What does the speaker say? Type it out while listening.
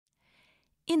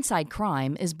Inside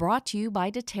Crime is brought to you by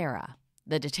Deterra.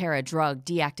 The Deterra drug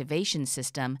deactivation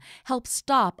system helps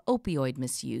stop opioid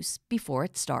misuse before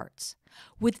it starts.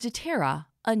 With Deterra,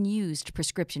 unused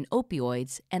prescription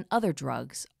opioids and other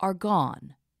drugs are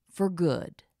gone for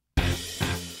good.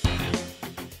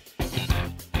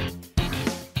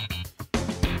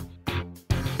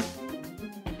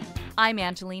 I'm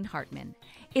Angeline Hartman.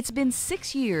 It's been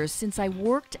 6 years since I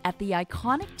worked at the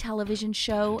iconic television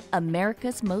show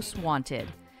America's Most Wanted,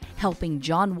 helping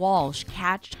John Walsh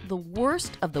catch the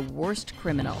worst of the worst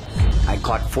criminals. I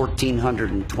caught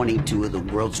 1,422 of the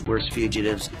world's worst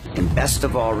fugitives, and best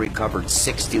of all, recovered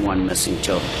 61 missing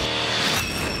children.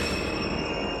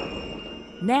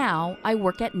 Now I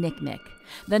work at NCMEC,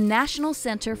 the National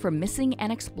Center for Missing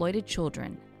and Exploited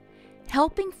Children,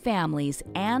 helping families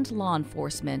and law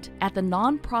enforcement at the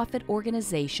nonprofit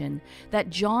organization that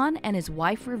John and his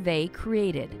wife Reve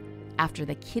created after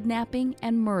the kidnapping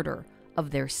and murder of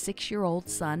their 6-year-old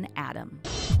son, Adam.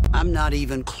 I'm not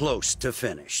even close to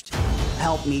finished.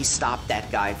 Help me stop that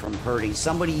guy from hurting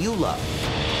somebody you love.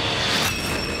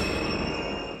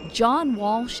 John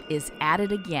Walsh is at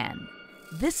it again,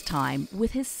 this time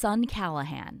with his son,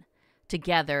 Callahan.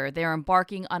 Together, they're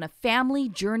embarking on a family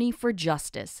journey for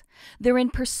justice. They're in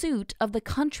pursuit of the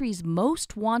country's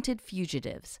most wanted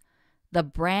fugitives. The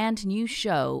brand new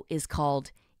show is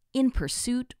called In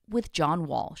Pursuit with John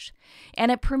Walsh,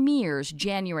 and it premieres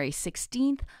January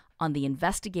 16th on the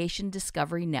Investigation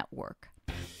Discovery Network.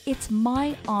 It's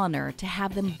my honor to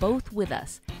have them both with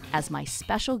us as my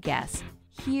special guests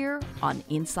here on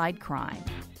Inside Crime.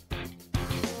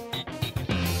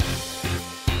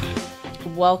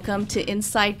 Welcome to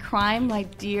Inside Crime, my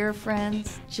dear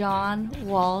friends, John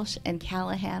Walsh and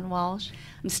Callahan Walsh.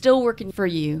 I'm still working for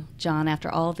you, John, after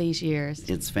all these years.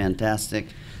 It's fantastic.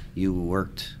 You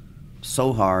worked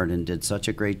so hard and did such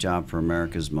a great job for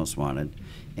America's Most Wanted.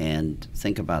 And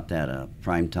think about that, a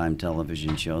primetime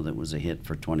television show that was a hit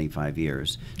for 25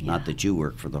 years. Yeah. Not that you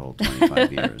worked for the whole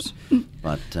 25 years.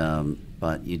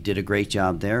 But you did a great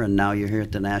job there, and now you're here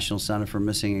at the National Center for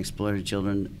Missing and Exploited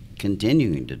Children,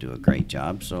 continuing to do a great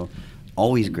job. So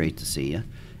always great to see you.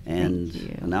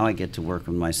 And now I get to work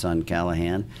with my son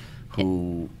Callahan,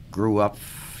 who grew up,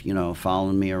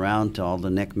 following me around to all the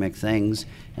NCMEC things,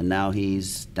 and now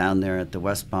he's down there at the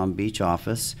West Palm Beach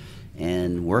office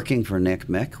and working for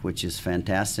NCMEC, which is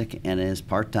fantastic. And his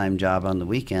part-time job on the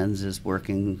weekends is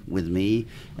working with me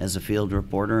as a field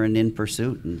reporter and in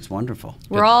pursuit, and it's wonderful.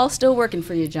 We're all still working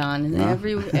for you, John, and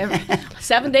every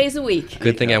 7 days a week.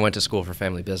 Good thing I went to school for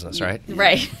family business, right?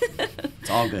 Right.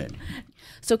 It's all good.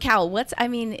 So, Cal,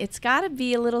 it's got to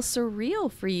be a little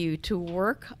surreal for you to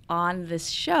work on this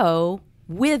show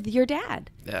with your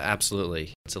dad. Yeah,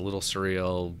 absolutely. It's a little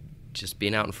surreal just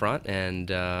being out in front and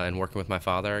working with my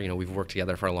father. We've worked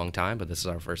together for a long time, but this is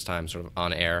our first time sort of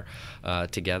on air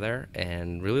together,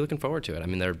 and really looking forward to it. I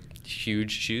mean, they're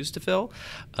huge shoes to fill,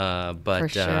 but for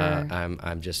sure.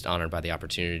 I'm just honored by the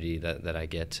opportunity that I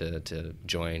get to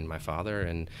join my father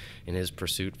in his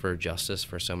pursuit for justice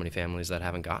for so many families that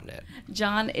haven't gotten it.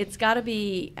 John, it's got to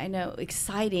be, I know,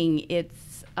 exciting.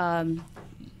 It's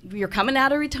you're coming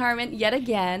out of retirement yet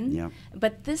again,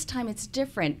 but this time it's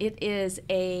different. This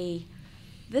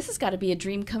has got to be a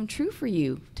dream come true for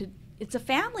you. It's a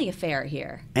family affair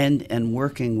here. And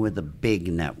working with a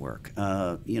big network.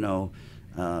 I've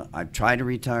tried to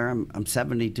retire. I'm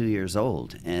 72 years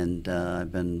old, and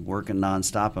I've been working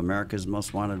nonstop. America's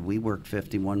Most Wanted, we worked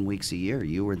 51 weeks a year.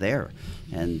 You were there.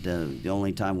 And the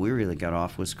only time we really got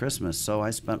off was Christmas. So I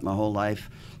spent my whole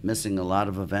life missing a lot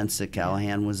of events that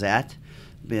Callahan was at,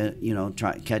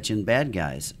 catching bad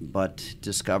guys. But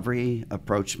Discovery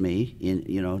approached me,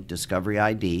 Discovery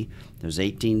ID. There's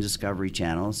 18 Discovery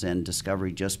channels, and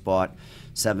Discovery just bought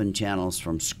 7 channels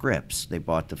from Scripps. They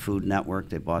bought the Food Network,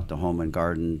 they bought the Home and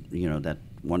Garden, that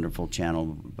wonderful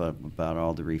channel about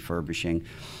all the refurbishing.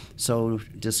 So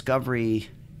Discovery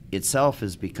itself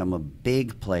has become a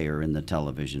big player in the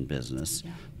television business.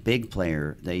 Yeah. Big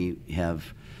player. They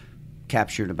have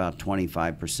captured about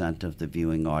 25% of the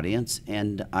viewing audience,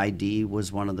 and ID was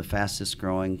one of the fastest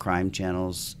growing crime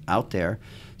channels out there.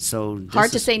 So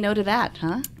hard to say no to that,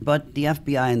 huh? But the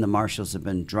FBI and the marshals have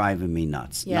been driving me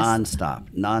nuts,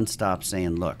 nonstop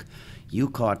saying, look, you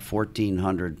caught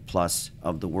 1,400 plus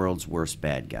of the world's worst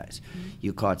bad guys. Mm-hmm.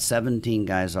 You caught 17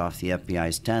 guys off the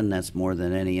FBI's 10. That's more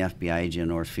than any FBI agent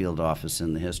or field office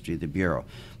in the history of the Bureau.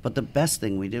 But the best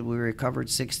thing we did, we recovered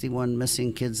 61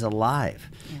 missing kids alive.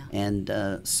 Yeah.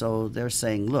 And so they're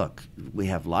saying, look, we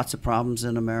have lots of problems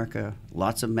in America,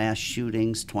 lots of mass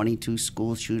shootings, 22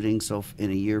 school shootings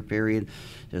in a year period.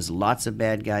 There's lots of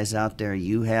bad guys out there.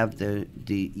 You have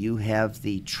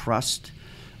the trust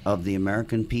of the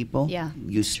American people. Yeah,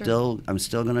 I'm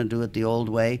still going to do it the old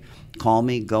way. Call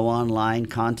me, go online,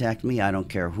 contact me. I don't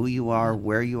care who you are,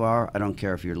 where you are. I don't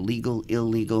care if you're legal,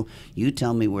 illegal. You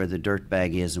tell me where the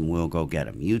dirtbag is and we'll go get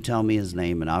him. You tell me his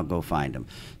name and I'll go find him.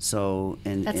 So,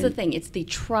 that's the thing. It's the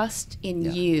trust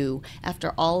in you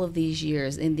after all of these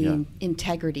years, in the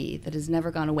integrity that has never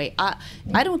gone away.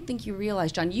 I don't think you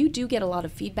realize, John, you do get a lot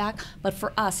of feedback, but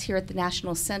for us here at the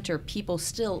National Center, people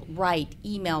still write,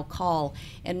 email, call,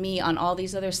 and me on all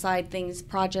these other side things,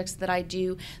 projects that I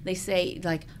do. They say,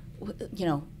 like, you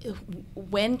know,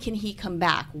 when can he come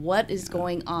back? What is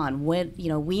going on? When, you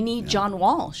know, we need John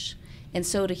Walsh. And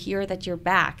so to hear that you're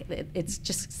back, it's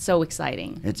just so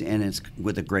exciting. It's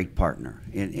with a great partner.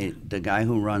 The guy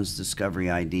who runs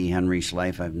Discovery ID, Henry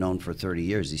Schleif, I've known for 30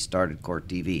 years. He started Court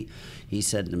TV. He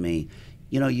said to me,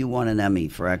 you know, you won an Emmy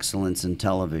for excellence in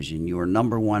television. You were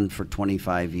 #1 for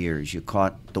 25 years. You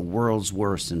caught the world's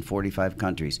worst in 45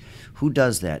 countries. Who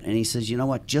does that? And he says, you know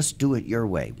what? Just do it your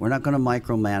way. We're not going to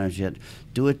micromanage it.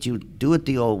 Do it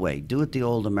the old way. Do it the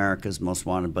old America's Most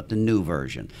Wanted, but the new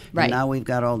version. Right. And now we've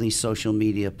got all these social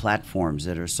media platforms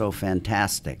that are so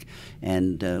fantastic.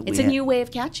 And it's a new way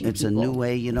of catching people. It's a new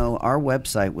way. You know, our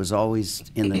website was always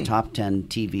in the top 10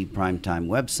 TV primetime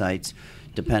websites,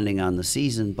 depending on the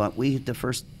season, but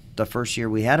the first year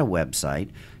we had a website.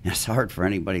 It's hard for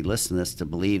anybody listening to this to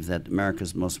believe that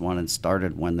America's Most Wanted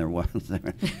started when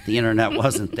the internet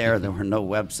wasn't there. There were no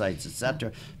websites,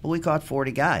 etc. But we caught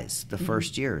 40 guys the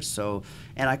first year. So,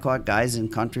 and I caught guys in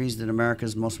countries that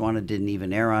America's Most Wanted didn't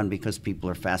even air on because people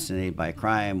are fascinated by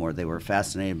crime, or they were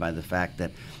fascinated by the fact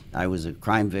that I was a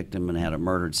crime victim and had a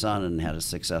murdered son and had a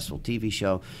successful TV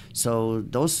show. So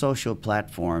those social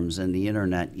platforms and the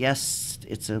internet, yes,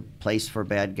 it's a place for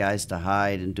bad guys to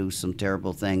hide and do some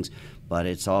terrible things, but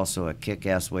it's also a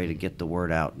kick-ass way to get the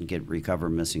word out and recover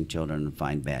missing children and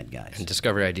find bad guys. And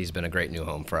Discovery ID has been a great new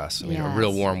home for us. I mean, a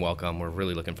real warm welcome. We're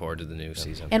really looking forward to the new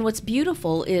season. And what's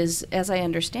beautiful is, as I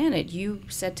understand it, you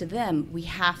said to them, we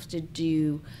have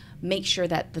to make sure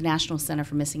that the National Center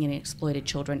for Missing and Exploited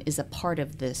Children is a part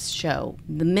of this show.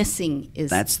 The missing is...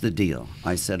 That's the deal.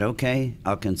 I said, okay,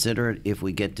 I'll consider it if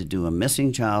we get to do a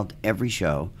missing child every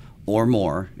show or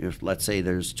more, if let's say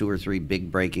there's 2 or 3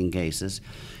 big breaking cases,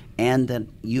 and that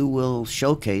you will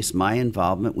showcase my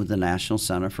involvement with the National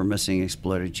Center for Missing and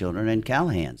Exploited Children and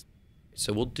Callahan's.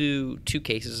 So we'll do 2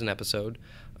 cases an episode.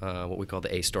 What we call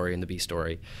the A story and the B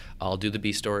story. I'll do the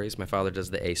B stories, my father does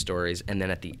the A stories, and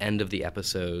then at the end of the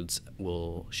episodes,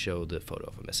 we'll show the photo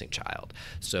of a missing child.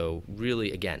 So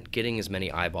really, again, getting as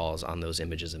many eyeballs on those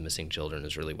images of missing children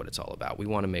is really what it's all about. We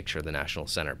want to make sure the National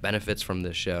Center benefits from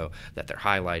this show, that they're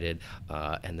highlighted,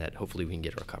 and that hopefully we can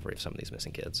get a recovery of some of these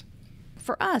missing kids.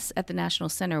 For us at the National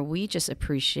Center, we just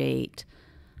appreciate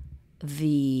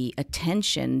the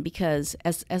attention, because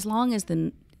as long as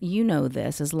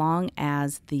as long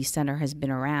as the center has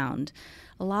been around,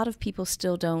 a lot of people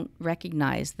still don't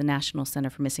recognize the National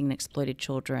Center for Missing and Exploited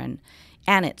Children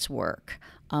and its work.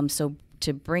 So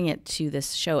to bring it to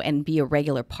this show and be a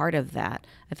regular part of that,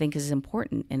 I think is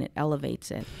important, and it elevates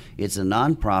it. It's a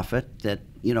nonprofit that,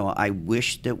 you know, I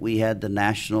wish that we had the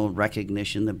national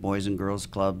recognition that Boys and Girls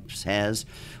Clubs has.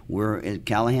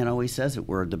 Callahan always says it,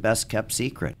 we're the best kept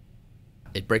secret.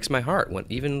 It breaks my heart when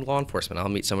even law enforcement, I'll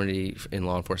meet somebody in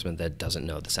law enforcement that doesn't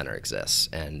know the center exists.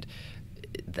 And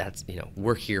that's, you know,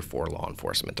 we're here for law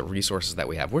enforcement, the resources that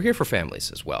we have. We're here for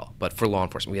families as well, but for law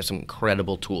enforcement, we have some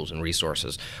incredible tools and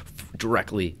resources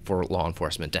directly for law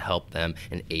enforcement to help them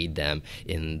and aid them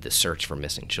in the search for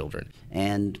missing children.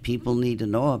 And people need to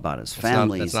know about us,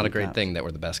 families. That's not a great thing that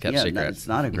we're the best kept secret. Yeah, it's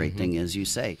not a great thing, as you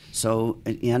say. So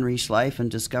Henry Schleif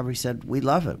and Discovery said, we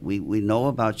love it. We know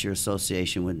about your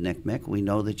association with NCMEC. We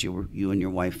know that you and your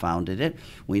wife founded it.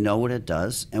 We know what it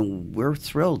does, and we're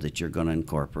thrilled that you're going to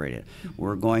incorporate it.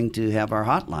 We're going to have our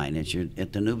hotline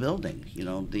at the new building, you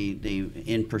know, the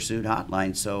In Pursuit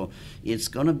hotline. So it's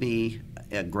going to be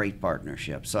a great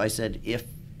partnership. So I said, if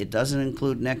it doesn't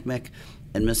include NCMEC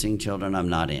and missing children, I'm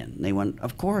not in. They went,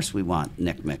 of course we want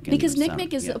NCMEC. Because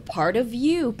NCMEC is a part of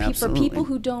you. For Absolutely. people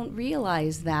who don't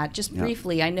realize that, just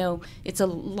briefly, I know it's a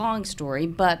long story,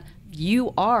 but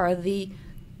you are the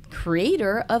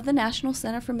creator of the National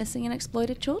Center for Missing and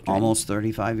Exploited Children. Almost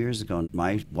 35 years ago,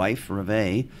 my wife,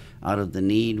 Reve, out of the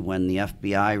need when the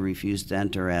FBI refused to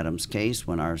enter Adam's case,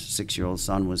 when our 6-year-old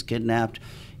son was kidnapped,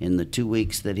 in the 2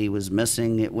 weeks that he was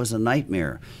missing, it was a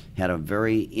nightmare. Had a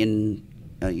very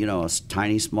a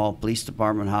tiny, small police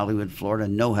department in Hollywood, Florida,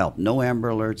 no help, no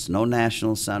Amber Alerts, no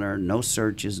National Center, no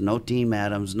searches, no Team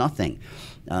Adams, nothing.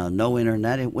 No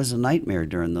internet. It was a nightmare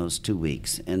during those 2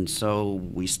 weeks. And so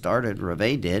we started,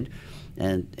 Reve did,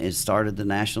 and it started the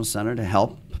National Center to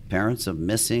help parents of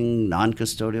missing,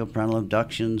 non-custodial parental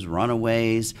abductions,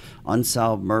 runaways,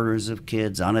 unsolved murders of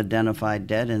kids, unidentified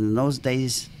dead. And in those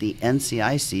days, the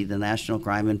NCIC, the National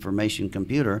Crime Information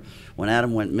Computer, when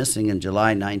Adam went missing in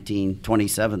July 27,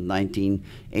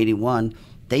 1981,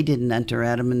 they didn't enter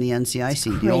Adam in the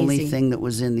NCIC. The only thing that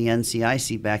was in the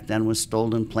NCIC back then was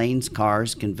stolen planes,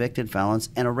 cars, convicted felons,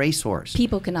 and a racehorse.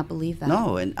 People cannot believe that.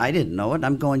 No, and I didn't know it.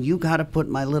 I'm going, you got to put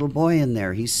my little boy in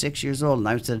there. He's 6 years old. And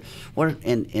I said, what?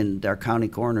 And our county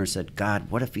coroner said, God,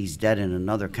 what if he's dead in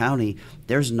another county?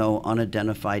 There's no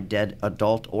unidentified dead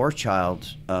adult or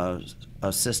child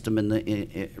a system in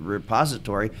the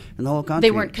repository in the whole country.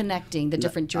 They weren't connecting the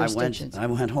different jurisdictions. I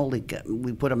went, holy,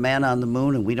 we put a man on the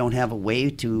moon and we don't have a way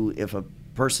to, if a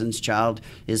person's child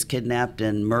is kidnapped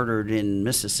and murdered in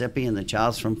Mississippi and the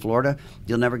child's from Florida,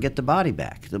 you'll never get the body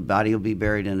back. The body will be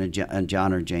buried in a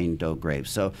John or Jane Doe grave.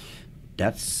 So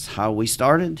that's how we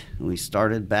started. We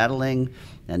started battling,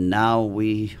 and now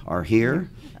we are here.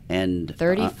 And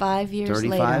 35 years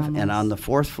later. And on the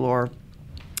fourth floor,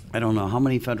 I don't know how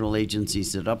many federal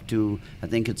agencies it up to, I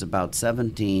think it's about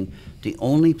 17, the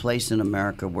only place in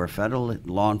America where federal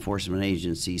law enforcement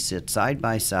agencies sit side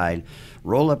by side,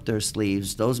 roll up their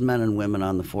sleeves, those men and women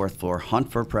on the fourth floor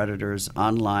hunt for predators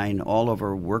online, all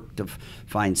over, work to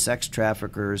find sex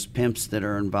traffickers, pimps that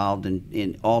are involved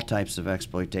in all types of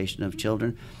exploitation of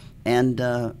children. And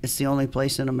it's the only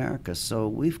place in America. So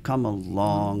we've come a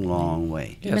long, long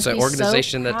way. Yeah, it's an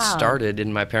organization that started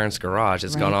in my parents' garage.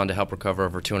 It's gone on to help recover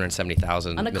over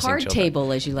 270,000 on a missing card children.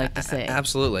 Table, as you like to say.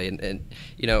 Absolutely. And,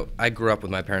 you know, I grew up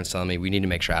with my parents telling me we need to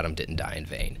make sure Adam didn't die in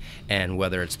vain. And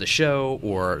whether it's the show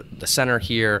or the center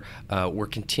here, we're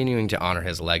continuing to honor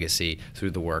his legacy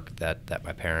through the work that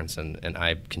my parents and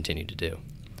I continue to do.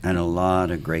 And a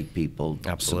lot of great people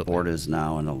Absolutely. Support us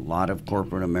now, and a lot of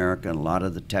corporate America, and a lot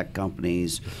of the tech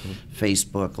companies,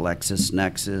 Facebook,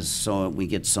 LexisNexis. So we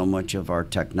get so much of our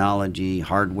technology,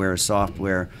 hardware,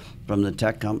 software from the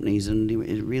tech companies, and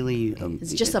it really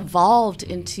it's just evolved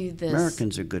into this.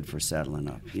 Americans are good for settling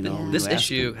up. You know, This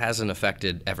issue hasn't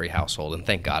affected every household, and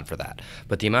thank God for that.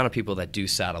 But the amount of people that do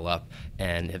saddle up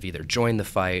and have either joined the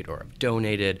fight or have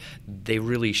donated, they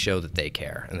really show that they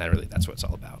care, and that's what it's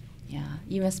all about. Yeah,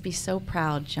 you must be so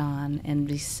proud, John, and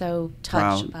be so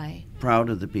touched by... Proud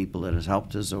of the people that has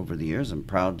helped us over the years. I'm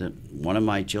proud that one of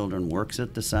my children works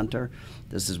at the center.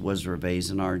 This was Reve's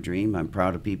and our dream. I'm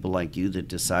proud of people like you that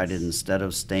decided instead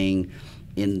of staying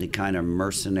in the kind of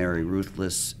mercenary,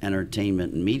 ruthless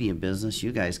entertainment and media business,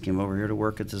 you guys came over here to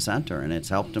work at the center, and it's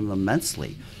helped them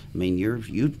immensely. I mean,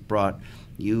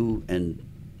 you and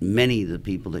many of the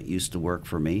people that used to work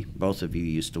for me, both of you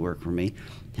used to work for me,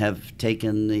 have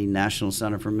taken the National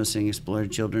Center for Missing and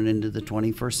Exploited Children into the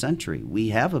 21st century. We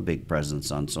have a big presence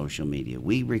on social media.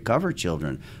 We recover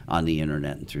children on the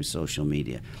internet and through social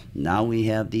media. Now we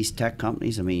have these tech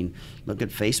companies. I mean, look at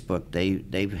Facebook.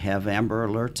 They have Amber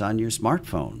Alerts on your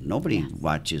smartphone. Nobody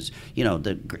watches. You know,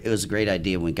 it was a great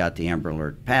idea when we got the Amber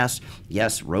Alert passed.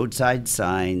 Yes, roadside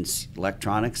signs,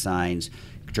 electronic signs,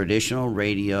 traditional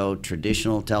radio,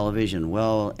 traditional television.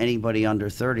 Well, anybody under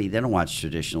 30, they don't watch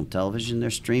traditional television. They're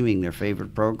streaming their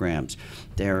favorite programs.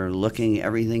 They're looking,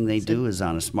 everything they do is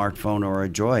on a smartphone or a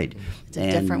Droid. It's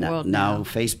a different world now.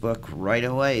 Facebook, right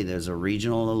away, there's a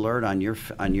regional alert on your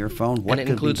phone. What and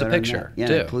it includes a picture, too.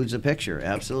 It includes a picture,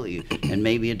 absolutely. And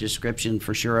maybe a description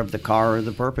for sure of the car or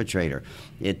the perpetrator.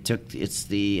 It's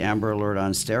the Amber Alert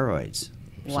on steroids.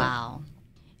 Wow.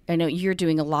 I know you're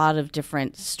doing a lot of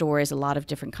different stories, a lot of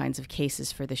different kinds of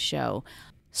cases for the show.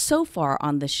 So far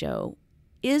on the show,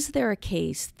 is there a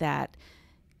case that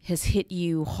has hit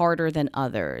you harder than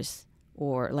others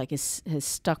or like has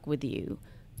stuck with you?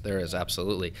 There is,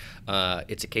 absolutely.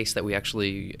 It's a case that we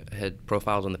actually had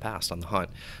profiled in the past on The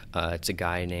Hunt. It's a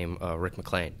guy named Rick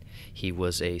McLean. He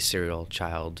was a serial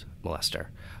child molester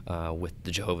with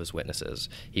the Jehovah's Witnesses.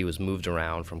 He was moved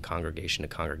around from congregation to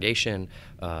congregation.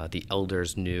 The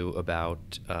elders knew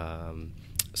about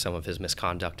some of his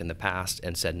misconduct in the past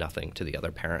and said nothing to the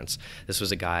other parents. This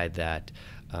was a guy that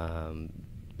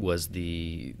was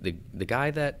the guy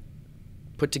that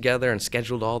put together and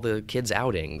scheduled all the kids'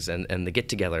 outings and the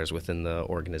get-togethers within the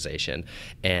organization,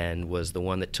 and was the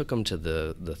one that took them to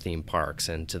the theme parks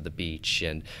and to the beach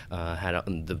and had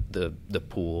the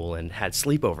pool and had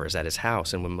sleepovers at his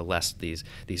house and would molest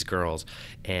these girls.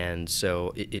 And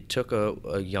so it took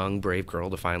a young, brave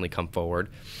girl to finally come forward,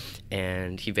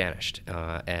 and he vanished.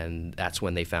 And that's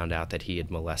when they found out that he had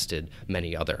molested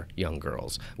many other young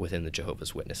girls within the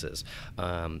Jehovah's Witnesses.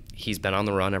 He's been on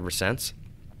the run ever since.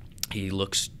 He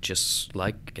looks just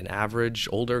like an average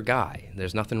older guy.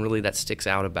 There's nothing really that sticks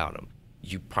out about him.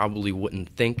 you probably wouldn't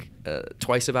think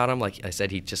twice about him. Like I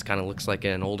said, he just kind of looks like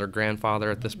an older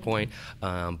grandfather at this point,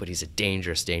 but he's a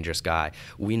dangerous, dangerous guy.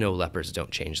 We know lepers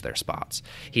don't change their spots.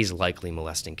 He's likely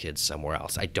molesting kids somewhere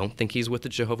else. I don't think he's with the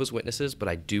Jehovah's Witnesses, but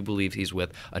I do believe he's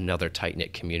with another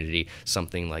tight-knit community,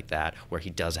 something like that, where he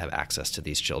does have access to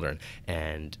these children.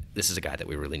 And this is a guy that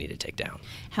we really need to take down.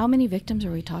 How many victims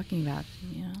are we talking about?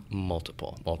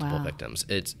 Multiple Wow. victims.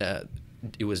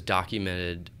 It was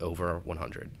documented over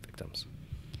 100 victims.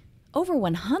 Over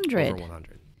 100? Over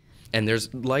 100. And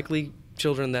there's likely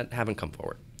children that haven't come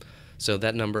forward. So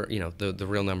that number, the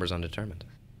real number is undetermined.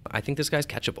 I think this guy's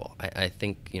catchable. I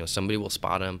think, somebody will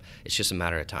spot him. It's just a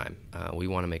matter of time. We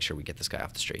want to make sure we get this guy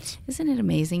off the streets. Isn't it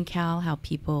amazing, Cal, how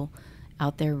people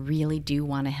out there really do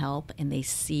want to help, and they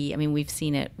see, we've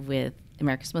seen it with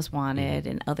America's Most Wanted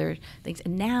and other things.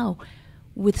 And now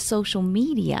with social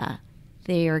media,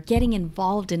 they are getting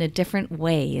involved in a different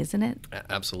way, isn't it?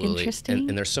 Absolutely. Interesting.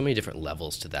 And there's so many different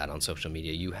levels to that on social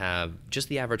media. You have just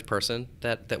the average person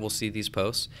that will see these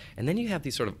posts, and then you have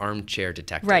these sort of armchair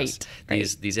detectives. Right.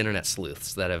 These internet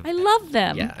sleuths that have... I love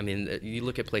them. Yeah, you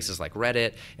look at places like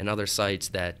Reddit and other sites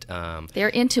that... they're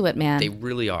into it, man. They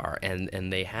really are,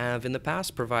 and they have in the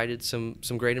past provided some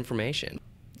great information.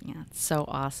 Yeah, it's so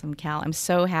awesome, Cal. I'm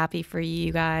so happy for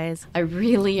you guys. I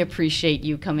really appreciate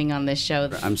you coming on this show.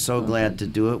 I'm so glad to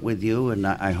do it with you, and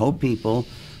I hope people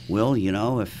will,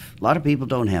 if a lot of people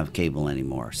don't have cable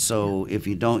anymore. So if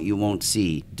you don't, you won't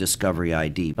see Discovery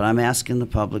ID. But I'm asking the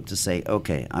public to say,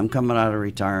 okay, I'm coming out of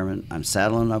retirement. I'm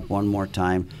saddling up one more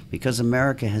time because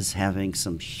America is having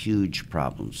some huge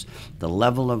problems. The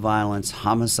level of violence,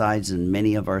 homicides in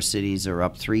many of our cities are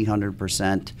up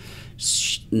 300%.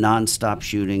 Non-stop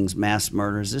shootings, mass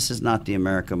murders. This is not the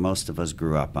America most of us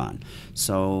grew up on.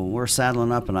 So we're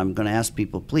saddling up, and I'm going to ask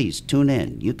people, please tune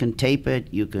in. You can tape it,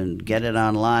 you can get it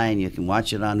online, you can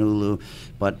watch it on Hulu,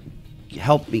 but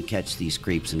help me catch these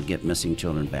creeps and get missing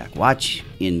children back. Watch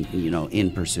In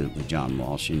Pursuit with John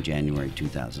Walsh in January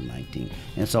 2019.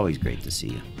 And it's always great to see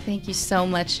you. Thank you so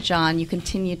much, John. You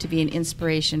continue to be an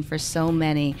inspiration for so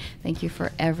many. Thank you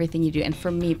for everything you do. And for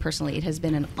me personally, it has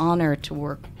been an honor to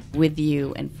work with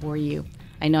you and for you.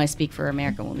 I know I speak for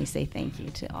America when we say thank you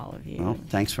to all of you. Well,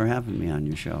 thanks for having me on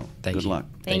your show. Good luck.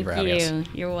 Thank you for having us.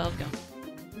 You're welcome.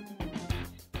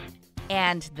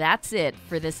 And that's it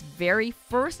for this very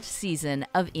first season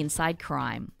of Inside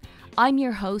Crime. I'm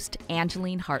your host,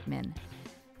 Angeline Hartman.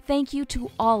 Thank you to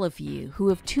all of you who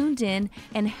have tuned in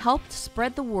and helped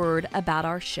spread the word about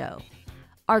our show.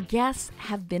 Our guests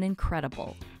have been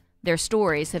incredible. Their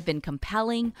stories have been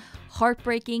compelling,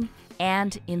 heartbreaking,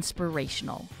 and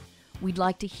inspirational. We'd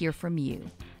like to hear from you.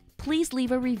 Please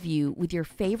leave a review with your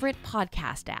favorite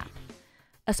podcast app.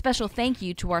 A special thank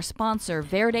you to our sponsor,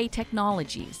 Verde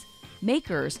Technologies,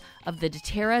 makers of the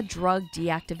Deterra drug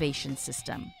deactivation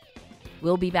system.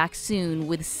 We'll be back soon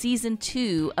with Season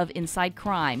 2 of Inside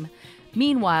Crime.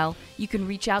 Meanwhile, you can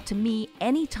reach out to me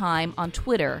anytime on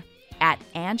Twitter at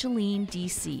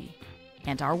AngelineDC.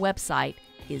 And our website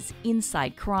is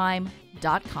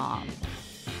InsideCrime.com.